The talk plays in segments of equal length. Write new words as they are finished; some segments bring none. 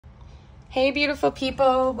Hey beautiful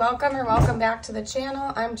people, welcome or welcome back to the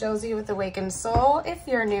channel. I'm Josie with Awakened Soul. If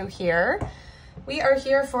you're new here, we are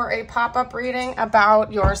here for a pop-up reading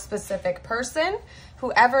about your specific person.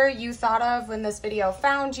 Whoever you thought of when this video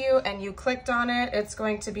found you and you clicked on it, it's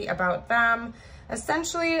going to be about them.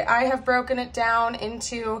 Essentially, I have broken it down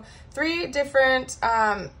into three different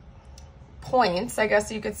points, I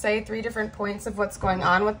guess you could say, three different points of what's going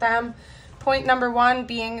on with them. Point number one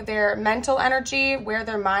being their mental energy, where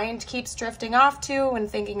their mind keeps drifting off to when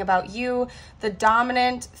thinking about you, the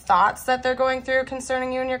dominant thoughts that they're going through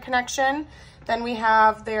concerning you and your connection. Then we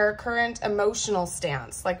have their current emotional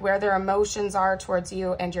stance, like where their emotions are towards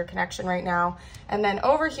you and your connection right now. And then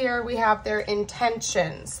over here, we have their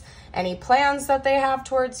intentions, any plans that they have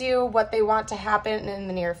towards you, what they want to happen in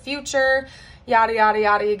the near future, yada, yada,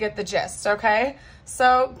 yada, you get the gist, okay?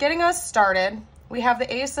 So getting us started, we have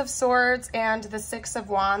the Ace of Swords and the Six of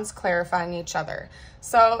Wands clarifying each other.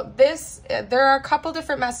 So there are a couple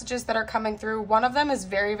different messages that are coming through. One of them is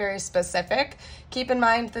very, very specific. Keep in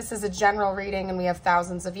mind, this is a general reading and we have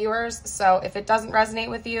thousands of viewers. So if it doesn't resonate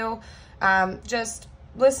with you, just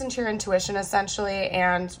listen to your intuition essentially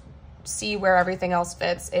and see where everything else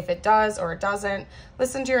fits. If it does or it doesn't,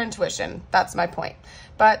 listen to your intuition. That's my point.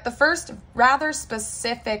 But the first rather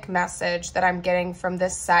specific message that I'm getting from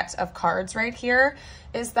this set of cards right here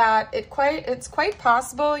is that it's quite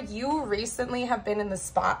possible you recently have been in the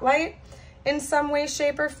spotlight in some way,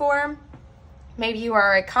 shape, or form. Maybe you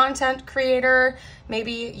are a content creator,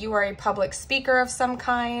 maybe you are a public speaker of some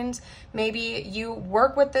kind, maybe you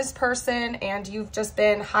work with this person and you've just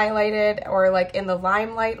been highlighted or like in the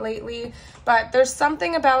limelight lately, but there's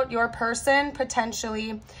something about your person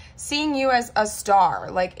potentially seeing you as a star,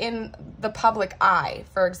 like in the public eye,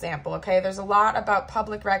 for example, okay? There's a lot about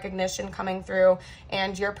public recognition coming through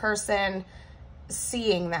and your person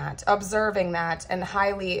seeing that, observing that, and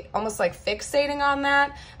highly almost like fixating on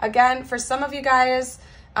that. Again, for some of you guys,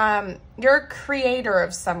 you're a creator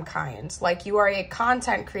of some kind, like you are a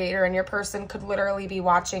content creator and your person could literally be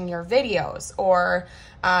watching your videos, or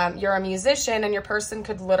you're a musician and your person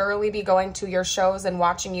could literally be going to your shows and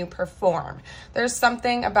watching you perform. There's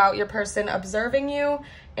something about your person observing you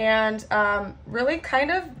and really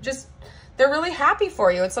kind of just they're really happy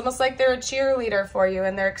for you. It's almost like they're a cheerleader for you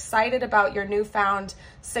and they're excited about your newfound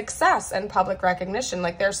success and public recognition.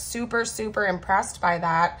 Like they're super, super impressed by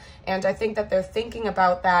that. And I think that they're thinking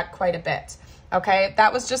about that quite a bit. Okay,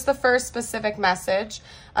 that was just the first specific message.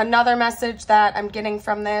 Another message that I'm getting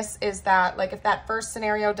from this is that, like, if that first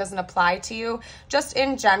scenario doesn't apply to you, just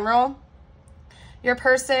in general, your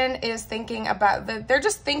person is thinking about, they're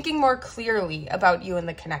just thinking more clearly about you and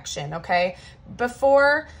the connection, okay?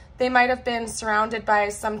 Before, they might have been surrounded by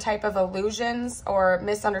some type of illusions or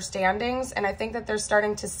misunderstandings, and I think that they're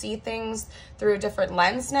starting to see things through a different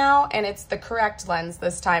lens now, and it's the correct lens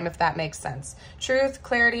this time, if that makes sense. Truth,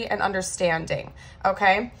 clarity, and understanding,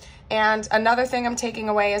 okay? And another thing I'm taking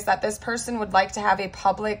away is that this person would like to have a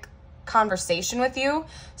public conversation with you.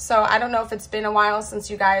 So I don't know if it's been a while since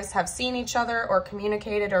you guys have seen each other or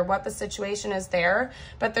communicated or what the situation is there,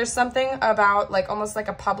 but there's something about like almost like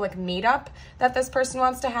a public meetup that this person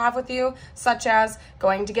wants to have with you, such as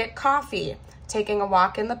going to get coffee, taking a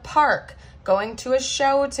walk in the park, going to a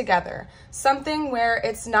show together, something where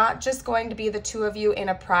it's not just going to be the two of you in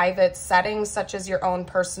a private setting, such as your own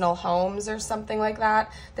personal homes or something like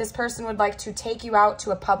that. This person would like to take you out to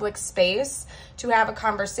a public space to have a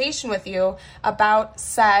conversation with you about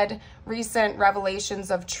said recent revelations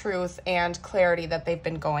of truth and clarity that they've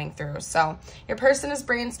been going through. So your person is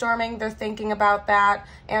brainstorming, they're thinking about that.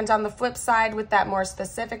 And on the flip side, with that more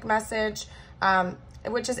specific message,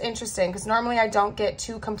 which is interesting because normally I don't get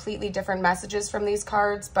two completely different messages from these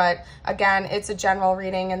cards, but again, it's a general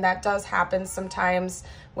reading and that does happen sometimes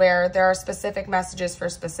where there are specific messages for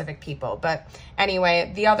specific people. But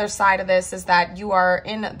anyway, the other side of this is that you are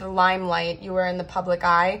in the limelight, you are in the public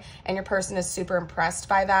eye, and your person is super impressed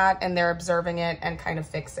by that and they're observing it and kind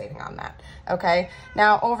of fixating on that, okay?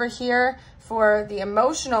 Now over here for the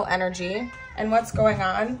emotional energy and what's going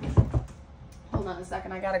on, hold on a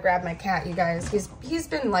second, I gotta grab my cat, you guys. He's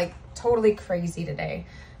been like totally crazy today.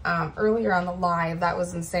 Earlier on the live, that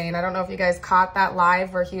was insane. I don't know if you guys caught that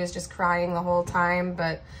live where he was just crying the whole time,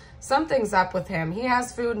 but something's up with him. He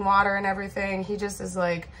has food and water and everything. He just is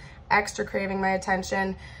like extra craving my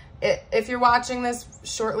attention. If you're watching this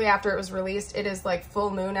shortly after it was released, it is like full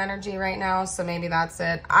moon energy right now, so maybe that's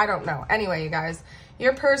it. I don't know. Anyway, you guys,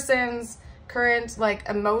 your person's current like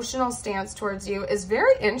emotional stance towards you is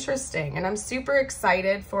very interesting, and I'm super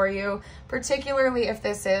excited for you, particularly if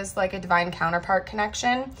this is like a divine counterpart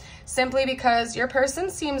connection, simply because your person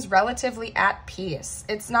seems relatively at peace.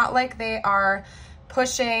 It's not like they are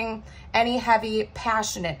pushing any heavy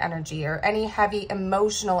passionate energy or any heavy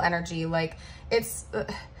emotional energy. Like it's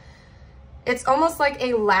almost like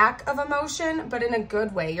a lack of emotion, but in a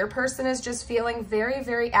good way. Your person is just feeling very,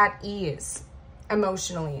 very at ease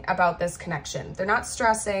emotionally about this connection. They're not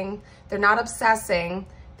stressing, they're not obsessing,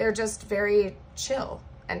 they're just very chill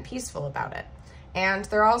and peaceful about it. And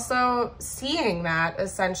they're also seeing that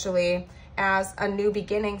essentially as a new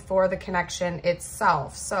beginning for the connection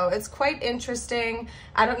itself. So it's quite interesting.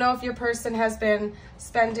 I don't know if your person has been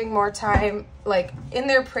spending more time like in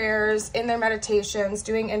their prayers, in their meditations,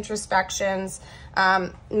 doing introspections,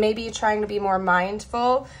 maybe trying to be more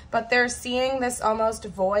mindful, but they're seeing this almost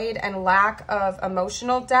void and lack of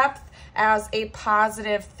emotional depth as a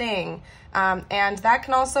positive thing. And that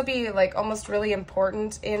can also be like almost really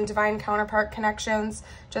important in divine counterpart connections,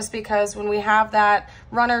 just because when we have that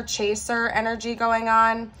runner chaser energy going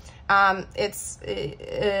on, it's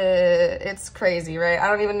crazy, right? I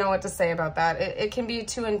don't even know what to say about that. It can be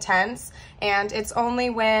too intense, and it's only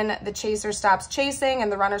when the chaser stops chasing and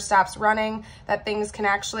the runner stops running that things can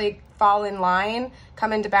actually fall in line,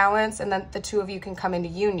 come into balance, and then the two of you can come into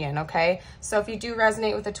union, okay? So if you do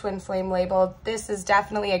resonate with the twin flame label, this is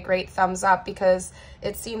definitely a great thumbs up, because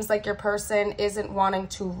it seems like your person isn't wanting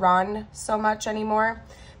to run so much anymore.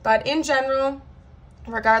 But in general,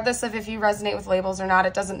 regardless of if you resonate with labels or not,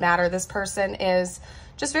 it doesn't matter. This person is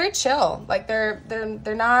just very chill. Like they're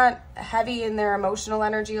not heavy in their emotional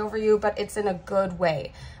energy over you, but it's in a good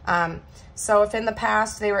way. So if in the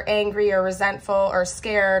past they were angry or resentful or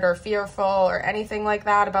scared or fearful or anything like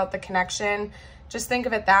that about the connection, just think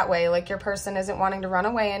of it that way. Like your person isn't wanting to run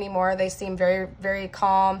away anymore. They seem very, very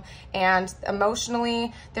calm, and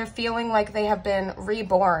emotionally they're feeling like they have been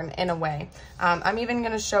reborn in a way. I'm even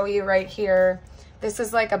going to show you right here. This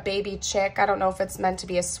is like a baby chick. I don't know if it's meant to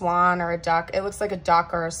be a swan or a duck. It looks like a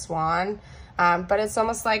duck or a swan. But it's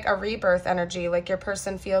almost like a rebirth energy. Like your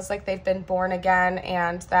person feels like they've been born again,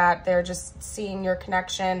 and that they're just seeing your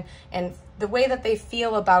connection, and the way that they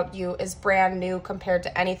feel about you is brand new compared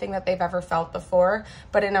to anything that they've ever felt before,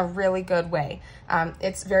 but in a really good way.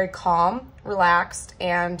 It's very calm, relaxed,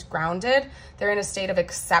 and grounded. They're in a state of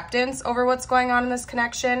acceptance over what's going on in this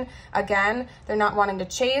connection. Again, they're not wanting to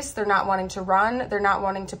chase, they're not wanting to run, they're not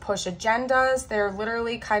wanting to push agendas. They're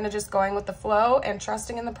literally kind of just going with the flow and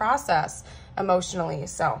trusting in the process emotionally.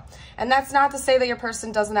 So, and that's not to say that your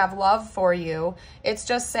person doesn't have love for you. It's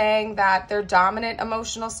just saying that their dominant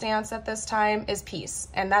emotional stance at this time is peace.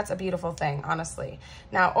 And that's a beautiful thing, honestly.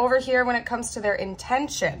 Now, over here, when it comes to their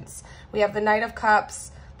intentions, we have the Knight of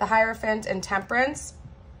Cups, the Hierophant, and Temperance.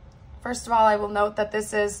 First of all, I will note that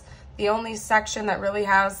this is the only section that really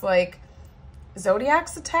has like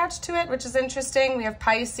zodiacs attached to it, which is interesting. We have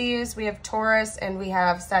Pisces, we have Taurus, and we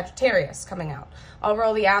have Sagittarius coming out. I'll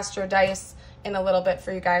roll the Astro dice in a little bit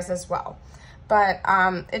for you guys as well. But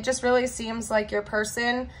it just really seems like your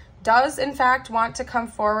person does in fact want to come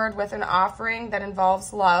forward with an offering that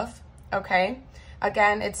involves love, okay?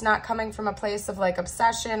 Again, it's not coming from a place of like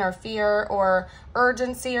obsession or fear or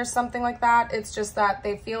urgency or something like that. It's just that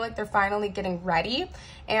they feel like they're finally getting ready.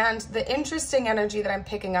 And the interesting energy that I'm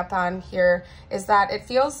picking up on here is that it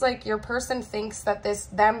feels like your person thinks that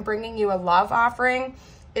them bringing you a love offering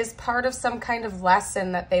is part of some kind of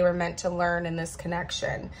lesson that they were meant to learn in this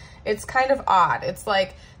connection. It's kind of odd. It's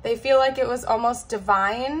like they feel like it was almost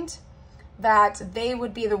divined that they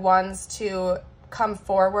would be the ones to come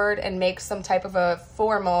forward and make some type of a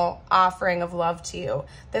formal offering of love to you.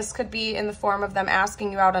 This could be in the form of them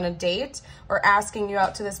asking you out on a date or asking you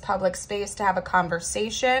out to this public space to have a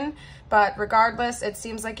conversation. But regardless, it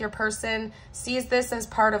seems like your person sees this as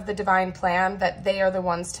part of the divine plan, that they are the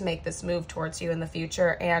ones to make this move towards you in the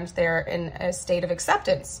future, and they're in a state of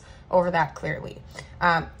acceptance over that clearly.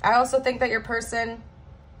 I also think that your person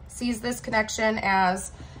sees this connection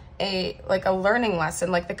as a learning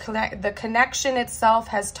lesson. Like the connection itself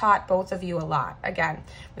has taught both of you a lot. Again,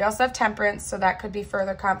 we also have Temperance, so that could be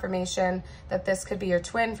further confirmation that this could be your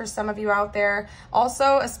twin for some of you out there.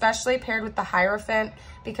 Also, especially paired with the Hierophant,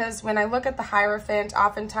 because when I look at the Hierophant,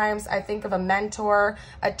 oftentimes I think of a mentor,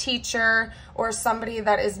 a teacher, or somebody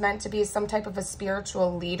that is meant to be some type of a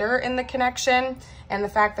spiritual leader in the connection. And the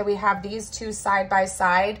fact that we have these two side by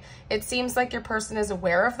side, it seems like your person is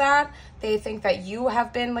aware of that. They think that you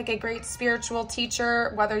have been like a great spiritual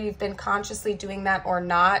teacher, whether you've been consciously doing that or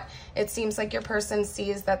not. It seems like your person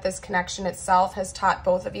sees that this connection itself has taught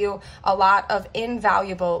both of you a lot of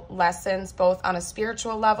invaluable lessons, both on a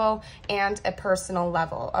spiritual level and a personal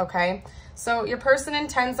level, okay? So your person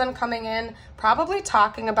intends on coming in, probably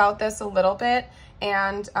talking about this a little bit,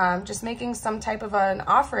 and just making some type of an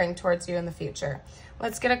offering towards you in the future.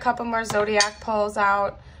 Let's get a couple more zodiac pulls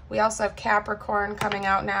out. We also have Capricorn coming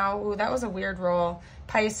out now. Ooh, that was a weird roll.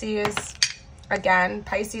 Pisces again.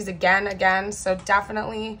 So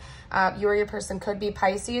definitely you or your person could be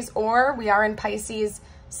Pisces, or we are in Pisces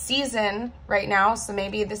season right now. So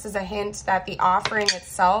maybe this is a hint that the offering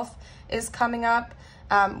itself is coming up.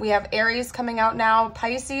 We have Aries coming out now.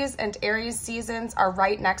 Pisces and Aries seasons are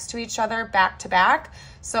right next to each other, back to back.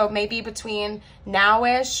 So maybe between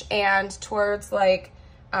now-ish and towards like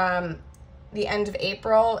the end of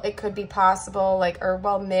April, it could be possible, like, or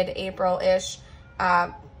well, mid-April-ish.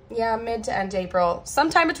 Yeah, mid to end April.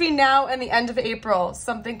 Sometime between now and the end of April,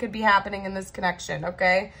 something could be happening in this connection,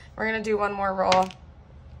 okay? We're gonna do one more roll.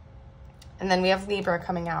 And then we have Libra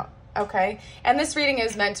coming out. Okay, and this reading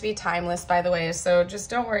is meant to be timeless, by the way, so just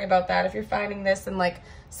don't worry about that. If you're finding this in like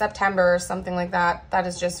September or something like that, that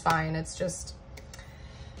is just fine. It's just,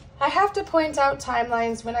 I have to point out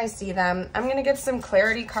timelines when I see them. I'm going to get some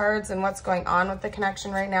clarity cards and what's going on with the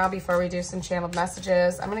connection right now before we do some channeled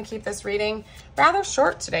messages. I'm going to keep this reading rather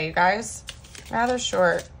short today, you guys. Rather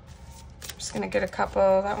short. I'm just going to get a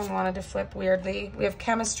couple. That one wanted to flip weirdly. We have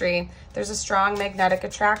chemistry. There's a strong magnetic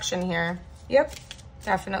attraction here. Yep.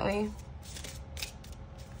 Definitely.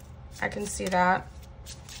 I can see that.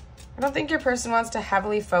 I don't think your person wants to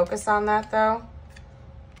heavily focus on that though.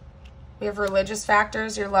 We have religious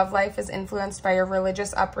factors. Your love life is influenced by your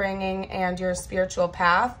religious upbringing and your spiritual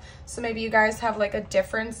path. So maybe you guys have like a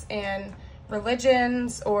difference in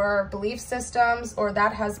religions or belief systems, or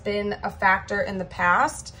that has been a factor in the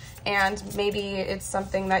past. And maybe it's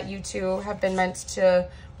something that you two have been meant to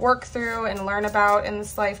work through and learn about in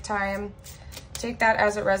this lifetime. Take that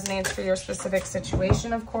as it resonates for your specific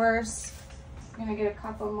situation, of course. I'm gonna get a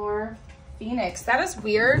couple more. Phoenix. That is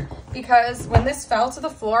weird because when this fell to the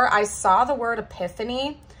floor, I saw the word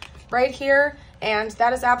epiphany right here, and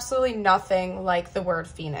that is absolutely nothing like the word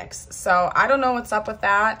Phoenix. So I don't know what's up with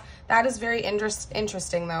that. That is very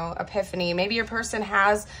interesting though, epiphany. Maybe your person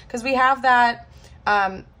has, because we have that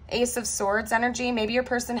Ace of Swords energy. Maybe your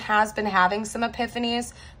person has been having some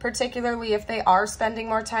epiphanies, particularly if they are spending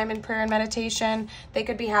more time in prayer and meditation. They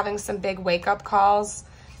could be having some big wake-up calls.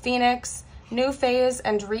 Phoenix, new phase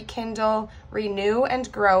and rekindle, renew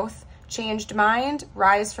and growth, changed mind,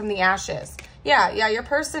 rise from the ashes. Yeah, your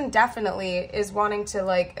person definitely is wanting to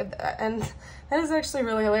like, and that is actually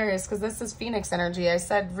really hilarious because this is Phoenix energy. I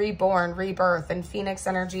said reborn, rebirth, and Phoenix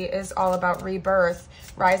energy is all about rebirth,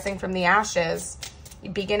 rising from the ashes,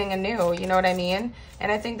 beginning anew, you know what I mean?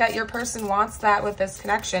 And I think that your person wants that with this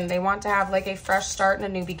connection. They want to have like a fresh start and a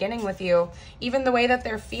new beginning with you. Even the way that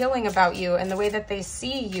they're feeling about you and the way that they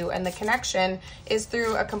see you and the connection is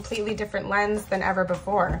through a completely different lens than ever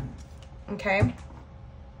before, okay?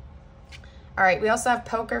 All right, we also have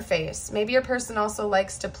poker face. Maybe your person also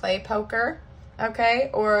likes to play poker, okay?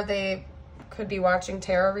 Or they could be watching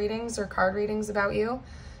tarot readings or card readings about you.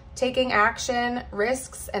 Taking action,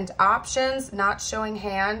 risks and options, not showing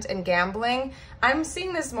hand, and gambling. I'm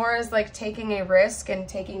seeing this more as like taking a risk and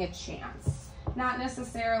taking a chance. Not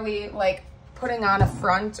necessarily like putting on a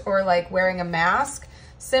front or like wearing a mask,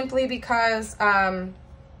 simply because I'm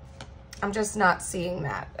just not seeing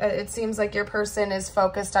that. It seems like your person is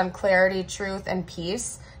focused on clarity, truth, and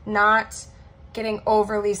peace, not getting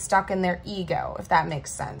overly stuck in their ego, if that makes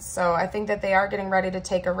sense. So I think that they are getting ready to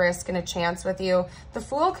take a risk and a chance with you. The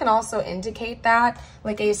Fool can also indicate that,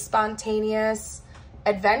 like a spontaneous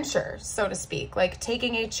adventure, so to speak, like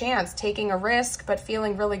taking a chance, taking a risk, but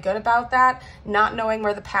feeling really good about that, not knowing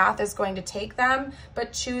where the path is going to take them,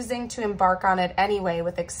 but choosing to embark on it anyway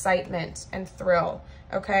with excitement and thrill,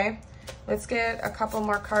 okay? Let's get a couple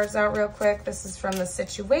more cards out real quick. This is from the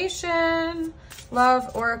Situation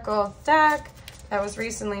Love Oracle deck that was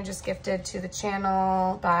recently just gifted to the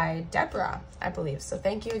channel by Deborah, I believe. So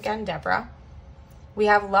thank you again, Deborah. We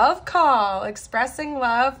have Love Call, expressing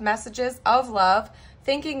love, messages of love,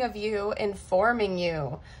 thinking of you, informing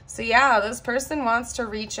you. So yeah, this person wants to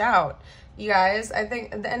reach out. You guys, I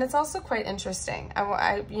think, and it's also quite interesting.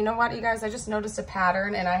 You know what, you guys, I just noticed a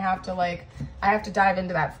pattern and I have to dive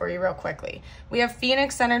into that for you real quickly. We have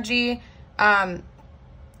Phoenix energy,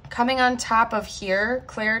 coming on top of here,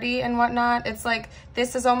 clarity and whatnot. It's like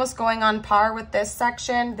this is almost going on par with this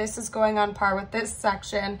section. This is going on par with this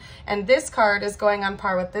section. And this card is going on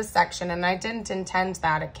par with this section. And I didn't intend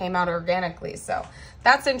that. It came out organically. So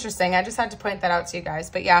that's interesting. I just had to point that out to you guys.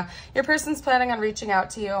 But yeah, your person's planning on reaching out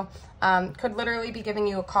to you. Could literally be giving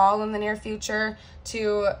you a call in the near future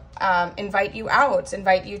to invite you out,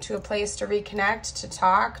 invite you to a place to reconnect, to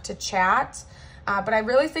talk, to chat. But I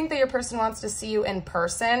really think that your person wants to see you in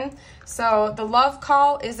person. So the love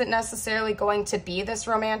call isn't necessarily going to be this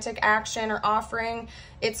romantic action or offering.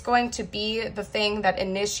 It's going to be the thing that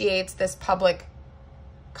initiates this public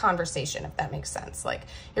conversation, if that makes sense. Like,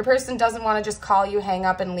 your person doesn't want to just call you, hang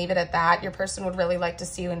up, and leave it at that. Your person would really like to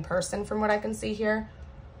see you in person from what I can see here.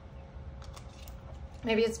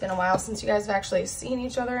 Maybe it's been a while since you guys have actually seen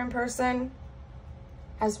each other in person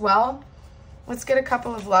as well. Let's get a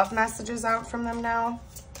couple of love messages out from them now.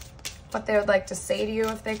 What they would like to say to you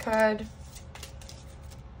if they could.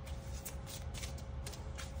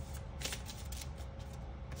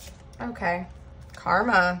 Okay.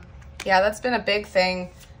 Karma. Yeah, that's been a big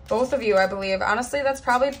thing. Both of you, I believe. Honestly, that's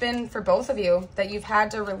probably been for both of you that you've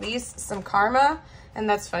had to release some karma. And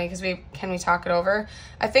that's funny because can we talk it over?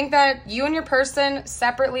 I think that you and your person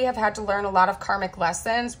separately have had to learn a lot of karmic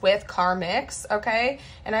lessons with karmics, okay?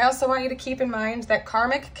 And I also want you to keep in mind that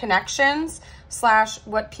karmic connections /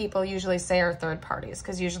 what people usually say are third parties,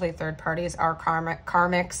 because usually third parties are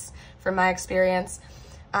karmics from my experience.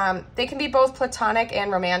 They can be both platonic and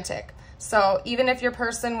romantic. So even if your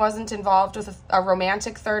person wasn't involved with a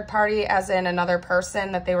romantic third party, as in another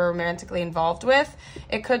person that they were romantically involved with,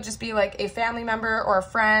 it could just be like a family member or a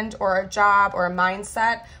friend or a job or a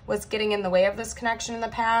mindset was getting in the way of this connection in the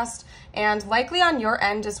past. And likely on your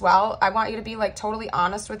end as well, I want you to be like totally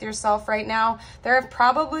honest with yourself right now. There have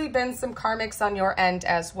probably been some karmics on your end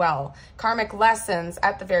as well. Karmic lessons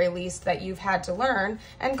at the very least that you've had to learn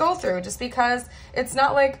and go through, just because it's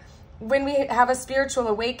not like when we have a spiritual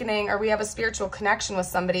awakening or we have a spiritual connection with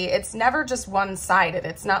somebody, it's never just one-sided.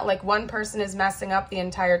 It's not like one person is messing up the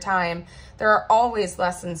entire time. There are always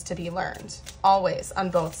lessons to be learned, always on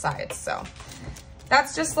both sides. So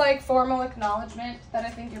that's just like formal acknowledgement that I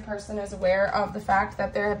think your person is aware of the fact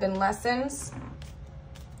that there have been lessons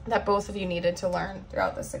that both of you needed to learn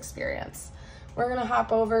throughout this experience. We're going to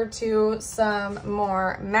hop over to some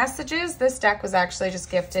more messages. This deck was actually just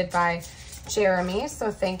gifted by Jeremy, so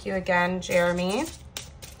thank you again, Jeremy.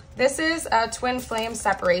 This is a twin flame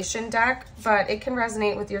separation deck, but it can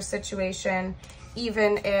resonate with your situation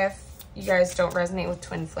even if you guys don't resonate with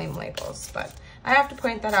twin flame labels. But I have to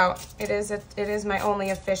point that out. It is my only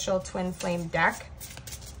official twin flame deck.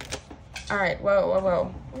 All right, whoa, whoa,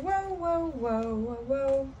 whoa, whoa, whoa, whoa, whoa,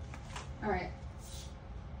 whoa. All right,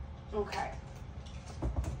 okay.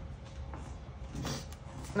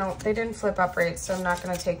 No, they didn't flip up right, so I'm not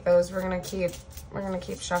gonna take those. We're gonna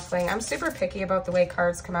keep shuffling. I'm super picky about the way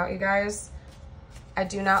cards come out, you guys. I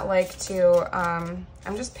do not like to, I'm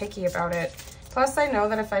just picky about it. Plus, I know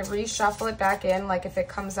that if I reshuffle it back in, like if it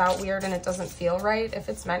comes out weird and it doesn't feel right, if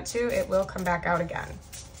it's meant to, it will come back out again.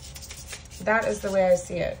 That is the way I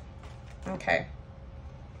see it. Okay.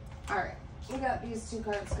 All right, we got these two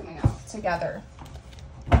cards coming out together.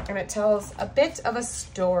 And it tells a bit of a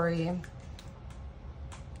story.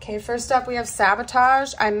 Okay, first up we have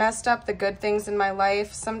sabotage. I messed up the good things in my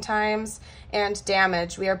life sometimes, and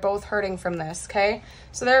damage. We are both hurting from this, okay?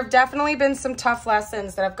 So there have definitely been some tough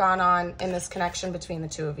lessons that have gone on in this connection between the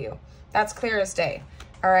two of you. That's clear as day,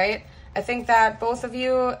 all right? I think that both of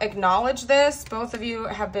you acknowledge this. Both of you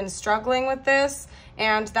have been struggling with this,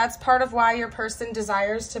 and that's part of why your person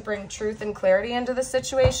desires to bring truth and clarity into the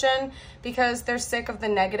situation, because they're sick of the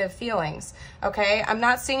negative feelings, okay? I'm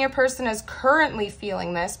not seeing your person as currently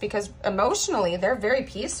feeling this, because emotionally they're very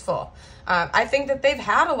peaceful. I think that they've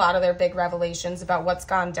had a lot of their big revelations about what's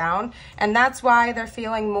gone down, and that's why they're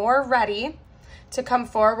feeling more ready to come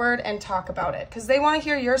forward and talk about it, because they want to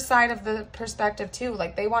hear your side of the perspective too.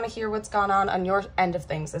 Like, they want to hear what's gone on your end of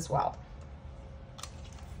things as well.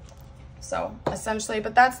 So essentially,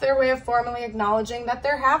 but that's their way of formally acknowledging that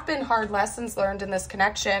there have been hard lessons learned in this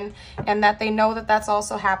connection, and that they know that that's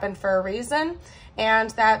also happened for a reason, and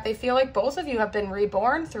that they feel like both of you have been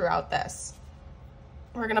reborn throughout this.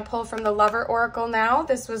 We're going to pull from the Lover Oracle now.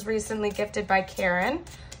 This was recently gifted by Karen.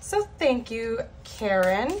 So thank you,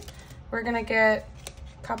 Karen. We're going to get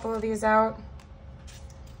a couple of these out.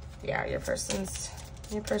 Yeah, your person's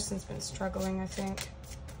been struggling, I think,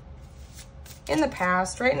 in the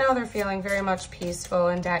past. Right now, they're feeling very much peaceful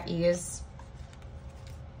and at ease.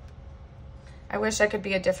 I wish I could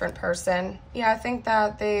be a different person. Yeah, I think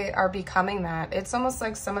that they are becoming that. It's almost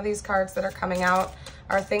like some of these cards that are coming out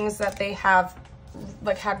are things that they have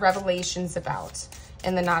like had revelations about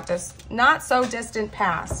in the not so distant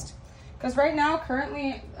past. Because right now,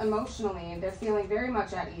 currently, emotionally, they're feeling very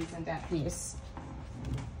much at ease and at peace.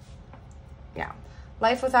 Yeah.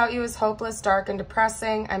 Life without you is hopeless, dark, and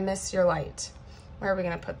depressing. I miss your light. Where are we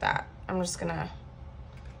going to put that? I'm just going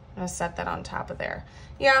to set that on top of there.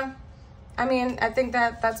 Yeah. I mean, I think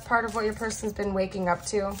that that's part of what your person's been waking up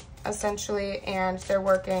to, essentially, and they're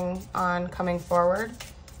working on coming forward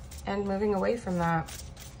and moving away from that.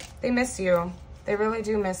 They miss you. They really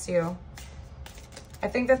do miss you. I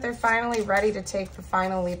think that they're finally ready to take the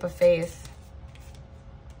final leap of faith.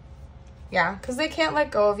 Yeah, because they can't let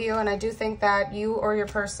go of you, and I do think that you or your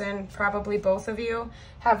person, probably both of you,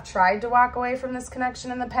 have tried to walk away from this connection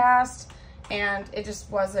in the past, and it just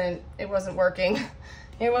wasn't working.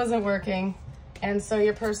 It wasn't working. And so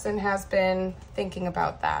your person has been thinking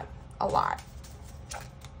about that a lot.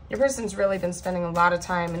 Your person's really been spending a lot of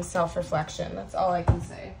time in self-reflection. That's all I can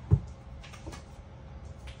say.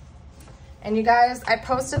 And you guys, I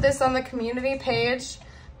posted this on the community page,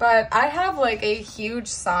 but I have like a huge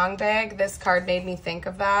song bag. This card made me think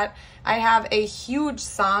of that. I have a huge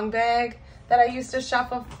song bag that I used to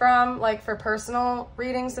shuffle from, like for personal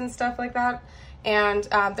readings and stuff like that. And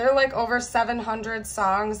there are like over 700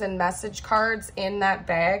 songs and message cards in that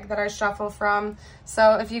bag that I shuffle from.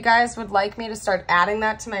 So if you guys would like me to start adding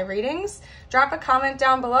that to my readings, drop a comment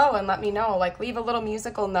down below and let me know. Like leave a little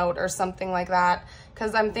musical note or something like that.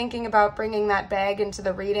 Because I'm thinking about bringing that bag into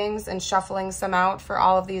the readings and shuffling some out for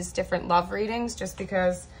all of these different love readings, just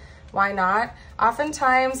because why not?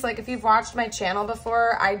 Oftentimes, like if you've watched my channel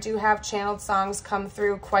before, I do have channeled songs come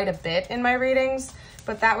through quite a bit in my readings,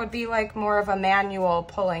 but that would be like more of a manual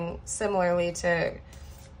pulling, similarly to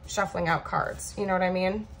shuffling out cards. You know what I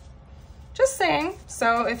mean? Just saying.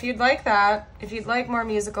 So if you'd like that, if you'd like more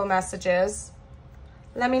musical messages,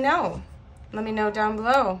 let me know. Let me know down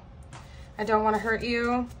below. I don't want to hurt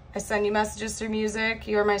you. I send you messages through music.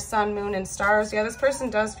 You're my sun, moon, and stars. Yeah, this person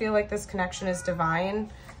does feel like this connection is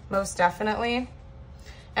divine, most definitely.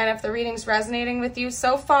 And if the reading's resonating with you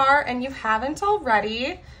so far and you haven't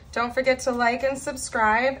already, don't forget to like and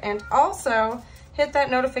subscribe, and also hit that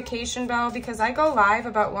notification bell, because I go live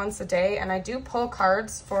about once a day and I do pull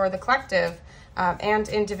cards for the collective and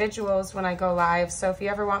individuals when I go live. So if you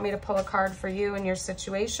ever want me to pull a card for you in your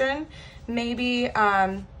situation, maybe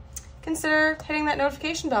consider hitting that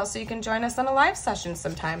notification bell so you can join us on a live session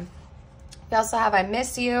sometime. We also have I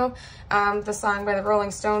Miss You. The song by the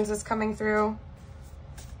Rolling Stones is coming through.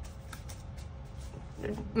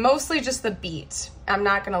 Mostly just the beat. I'm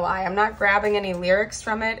not gonna lie. I'm not grabbing any lyrics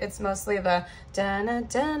from it. It's mostly the da-na,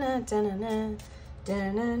 da-na, da-na,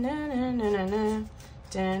 da-na,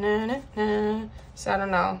 da-na, so I don't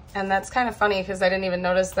know. And that's kind of funny because I didn't even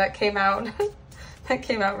notice that came out. That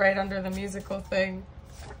came out right under the musical thing.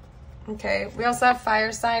 Okay, we also have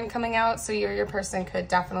fire sign coming out, so you or your person could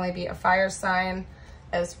definitely be a fire sign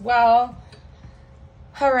as well.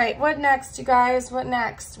 All right, what next, you guys? What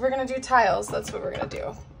next? We're gonna do tiles. That's what we're gonna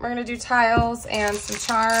do. We're gonna do tiles and some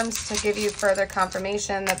charms to give you further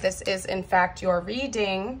confirmation that this is in fact your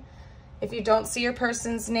reading. If you don't see your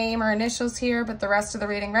person's name or initials here, but the rest of the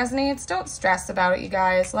reading resonates, don't stress about it, you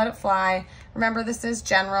guys. Let it fly. Remember, this is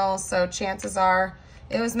general, so chances are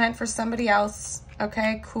it was meant for somebody else.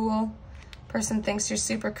 Okay, cool. Person thinks you're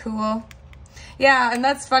super cool. Yeah, and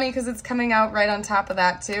that's funny because it's coming out right on top of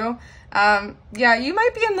that too. Yeah, you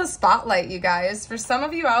might be in the spotlight, you guys. For some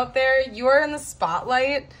of you out there, you are in the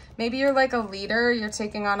spotlight. Maybe you're like a leader, you're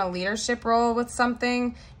taking on a leadership role with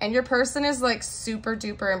something, and your person is like super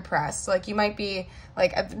duper impressed. Like you might be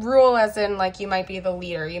like a rule as in like you might be the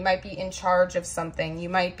leader, you might be in charge of something, you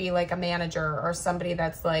might be like a manager or somebody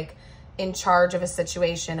that's like in charge of a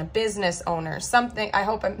situation, a business owner, something. I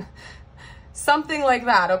hope I'm something like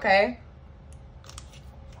that, okay?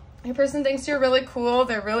 Your person thinks you're really cool.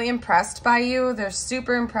 They're really impressed by you. They're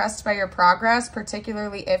super impressed by your progress,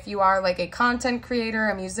 particularly if you are like a content creator,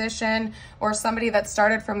 a musician, or somebody that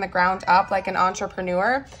started from the ground up, like an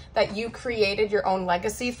entrepreneur, that you created your own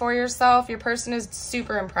legacy for yourself. Your person is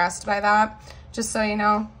super impressed by that, just so you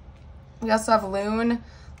know. We also have loon.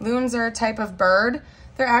 Loons are a type of bird.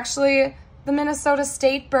 They're actually the Minnesota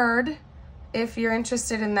state bird. If you're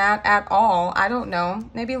interested in that at all, I don't know.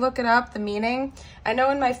 Maybe look it up, the meaning. I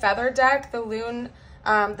know in my feather deck, the loon,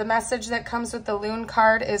 the message that comes with the loon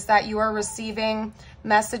card is that you are receiving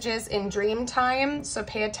messages in dream time. So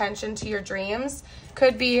pay attention to your dreams.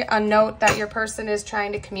 Could be a note that your person is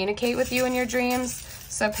trying to communicate with you in your dreams.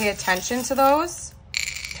 So pay attention to those,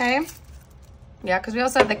 okay? Yeah, because we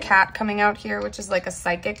also have the cat coming out here, which is like a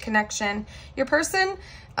psychic connection. Your person,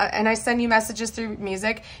 and I send you messages through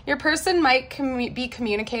music, your person might be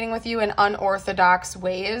communicating with you in unorthodox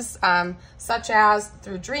ways, such as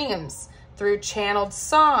through dreams, through channeled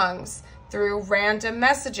songs, through random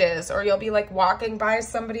messages, or you'll be like walking by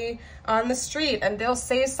somebody on the street and they'll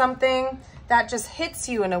say something that just hits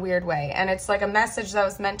you in a weird way. And it's like a message that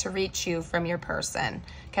was meant to reach you from your person,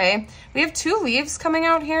 okay? We have 2 leaves coming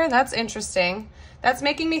out here. That's interesting. That's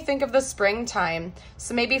making me think of the springtime.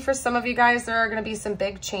 So maybe for some of you guys, there are gonna be some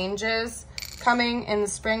big changes coming in the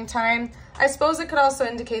springtime. I suppose it could also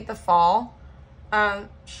indicate the fall. I'm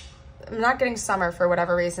not getting summer for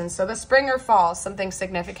whatever reason. So the spring or fall, something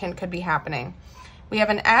significant could be happening. We have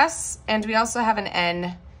an S and we also have an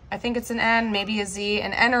N. I think it's an N, maybe a Z,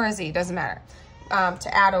 an N or a Z, doesn't matter,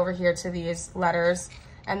 to add over here to these letters.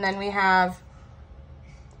 And then we have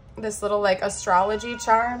this little like astrology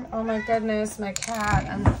charm. Oh my goodness, my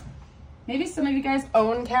cat. Maybe some of you guys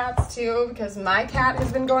own cats too, because my cat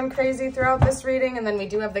has been going crazy throughout this reading. And then we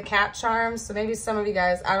do have the cat charm. So maybe some of you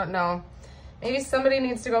guys, I don't know. Maybe somebody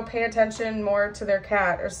needs to go pay attention more to their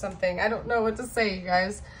cat or something. I don't know what to say, you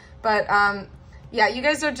guys. But yeah, you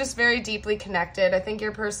guys are just very deeply connected. I think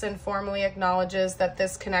your person formally acknowledges that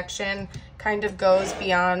this connection kind of goes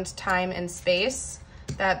beyond time and space,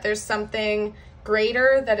 that there's something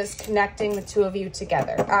greater that is connecting the 2 of you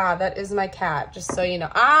together. Ah, that is my cat, just so you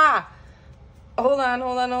know. Ah! Hold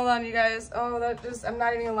on, you guys. Oh, that just, I'm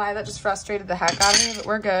not even gonna lie, that just frustrated the heck out of me, but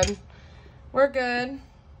we're good. We're good.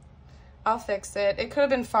 I'll fix it. It could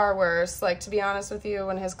have been far worse. Like, to be honest with you,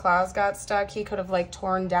 when his claws got stuck, he could have like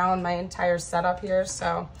torn down my entire setup here.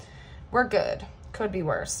 So we're good. Could be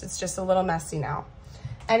worse. It's just a little messy now.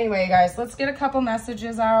 Anyway, guys, let's get a couple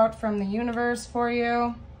messages out from the universe for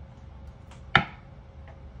you.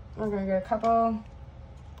 We're gonna get a couple.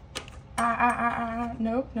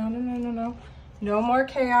 Nope, no. No more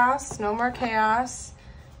chaos, no more chaos.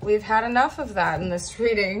 We've had enough of that in this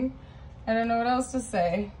reading. I don't know what else to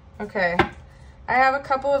say. Okay, I have a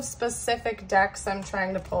couple of specific decks I'm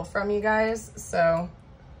trying to pull from you guys, so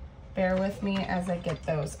bear with me as I get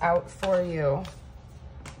those out for you.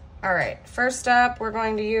 All right, first up, we're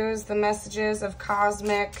going to use the Messages of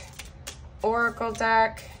Cosmic Oracle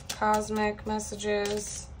deck, Cosmic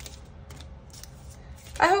Messages.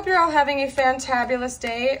 I hope you're all having a fantabulous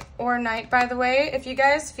day or night, by the way. If you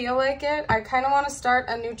guys feel like it, I kind of want to start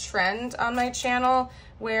a new trend on my channel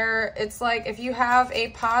where it's like if you have a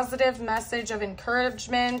positive message of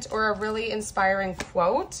encouragement or a really inspiring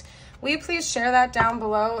quote, will you please share that down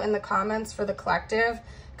below in the comments for the collective?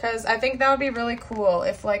 Because I think that would be really cool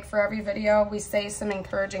if, like, for every video we say some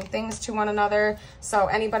encouraging things to one another, so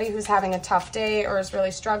anybody who's having a tough day or is really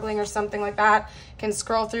struggling or something like that can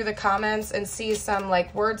scroll through the comments and see some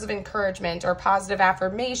like words of encouragement or positive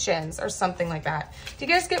affirmations or something like that. Do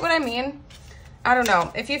you guys get what I mean? I don't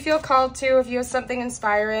know. If you feel called to, if you have something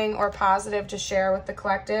inspiring or positive to share with the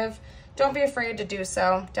collective, don't be afraid to do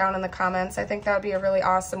so down in the comments. I think that would be a really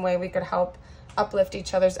awesome way we could help uplift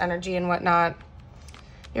each other's energy and whatnot.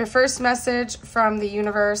 Your first message from the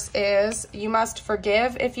universe is, you must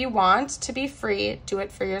forgive if you want to be free. Do it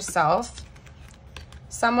for yourself.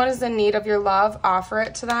 Someone is in need of your love. Offer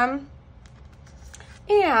it to them.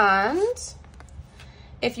 And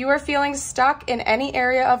if you are feeling stuck in any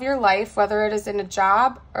area of your life, whether it is in a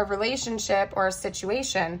job, a relationship, or a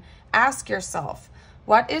situation, ask yourself,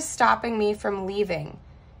 what is stopping me from leaving?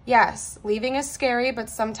 Yes, leaving is scary, but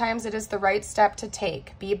sometimes it is the right step to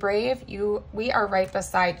take. Be brave. We are right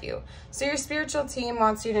beside you. So your spiritual team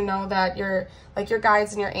wants you to know that your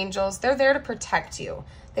guides and your angels, they're there to protect you.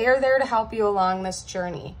 They are there to help you along this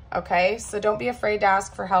journey, okay? So don't be afraid to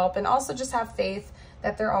ask for help, and also just have faith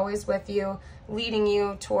that they're always with you, leading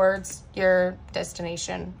you towards your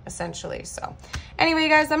destination, essentially. So anyway,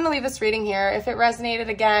 guys, I'm going to leave this reading here. If it resonated,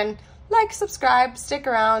 again, like, subscribe, stick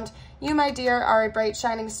around. You, my dear, are a bright,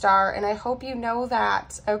 shining star, and I hope you know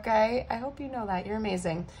that, okay? I hope you know that. You're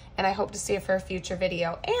amazing, and I hope to see you for a future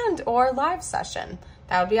video and or live session.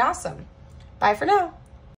 That would be awesome. Bye for now.